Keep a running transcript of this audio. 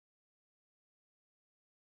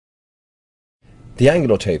The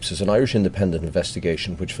Anglo Tapes is an Irish independent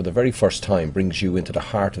investigation which for the very first time brings you into the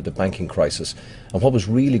heart of the banking crisis and what was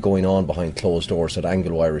really going on behind closed doors at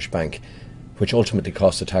Anglo-Irish Bank, which ultimately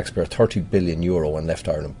cost the taxpayer €30 billion and left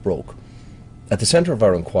Ireland broke. At the centre of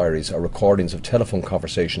our inquiries are recordings of telephone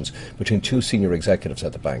conversations between two senior executives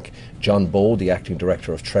at the bank, John Bowe, the Acting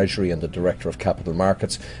Director of Treasury and the Director of Capital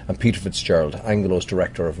Markets, and Peter Fitzgerald, Anglo's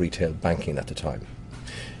Director of Retail Banking at the time.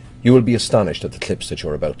 You will be astonished at the clips that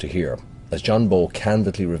you're about to hear, as John Bowe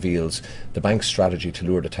candidly reveals the bank's strategy to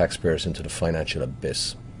lure the taxpayers into the financial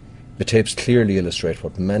abyss. The tapes clearly illustrate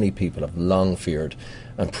what many people have long feared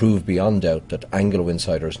and prove beyond doubt that Anglo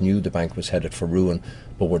insiders knew the bank was headed for ruin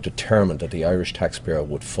but were determined that the Irish taxpayer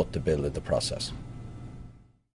would foot the bill in the process.